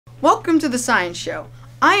Welcome to the Science Show.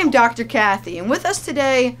 I am Dr. Kathy, and with us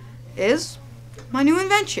today is my new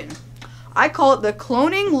invention. I call it the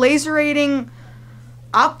Cloning Laserating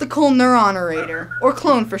Optical Neuronator, or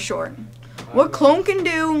clone for short. What clone can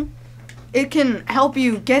do, it can help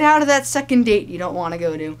you get out of that second date you don't want to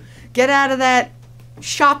go to, get out of that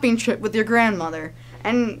shopping trip with your grandmother,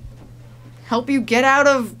 and help you get out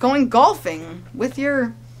of going golfing with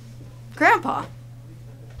your grandpa.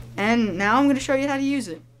 And now I'm going to show you how to use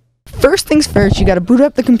it. First things first, you got to boot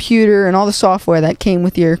up the computer and all the software that came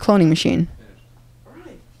with your cloning machine.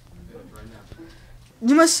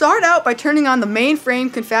 You must start out by turning on the mainframe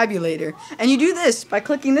confabulator, and you do this by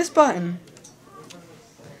clicking this button.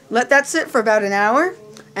 Let that sit for about an hour,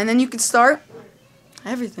 and then you can start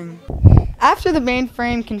everything. After the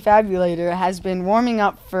mainframe confabulator has been warming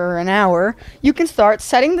up for an hour, you can start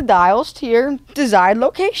setting the dials to your desired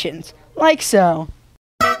locations, like so.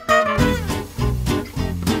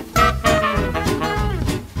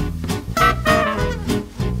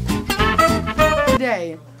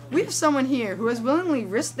 Today, we have someone here who has willingly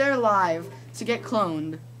risked their life to get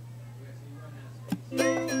cloned.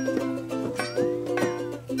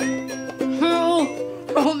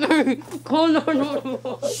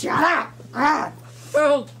 Shut up!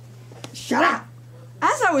 Shut up!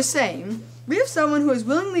 As I was saying, we have someone who has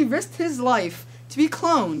willingly risked his life to be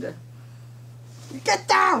cloned. Get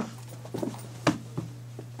down!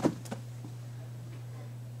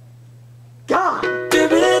 God!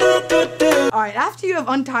 Alright, after you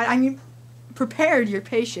have prepared your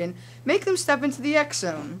patient, make them step into the X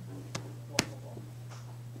zone.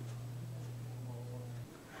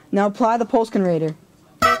 Now apply the pulse generator.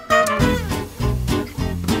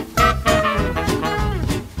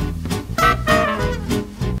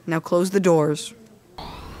 Now close the doors.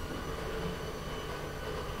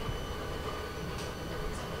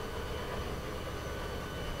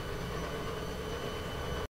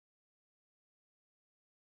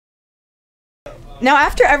 Now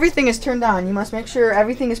after everything is turned on, you must make sure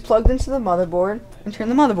everything is plugged into the motherboard and turn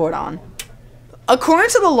the motherboard on.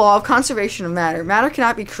 According to the law of conservation of matter, matter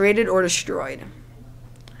cannot be created or destroyed.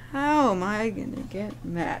 How am I gonna get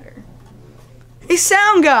matter? A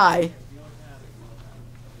sound guy!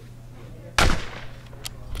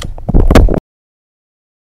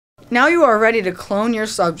 Now you are ready to clone your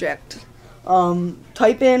subject.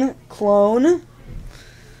 Type in clone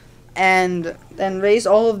and then raise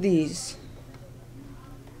all of these.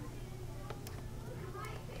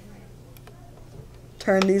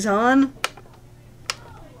 Turn these on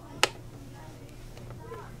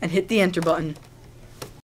and hit the enter button.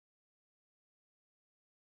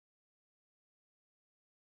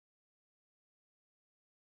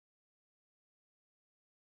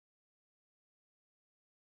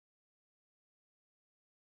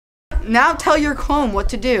 Now tell your clone what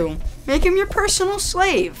to do. Make him your personal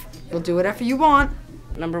slave. He'll do whatever you want.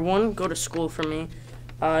 Number 1, go to school for me,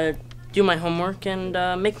 do my homework, and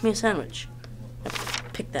make me a sandwich.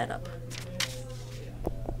 Pick that up.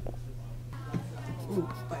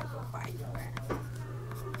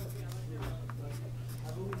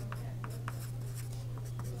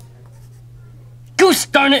 Goose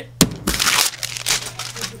darn it!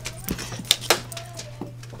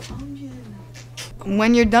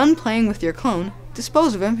 When you're done playing with your clone,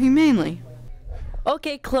 dispose of him humanely.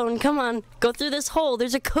 Okay, clone, come on. Go through this hole.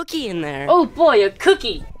 There's a cookie in there. Oh boy, a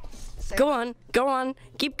cookie! Go on,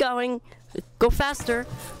 keep going. Go faster,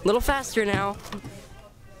 a little faster now.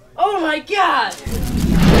 Oh my god!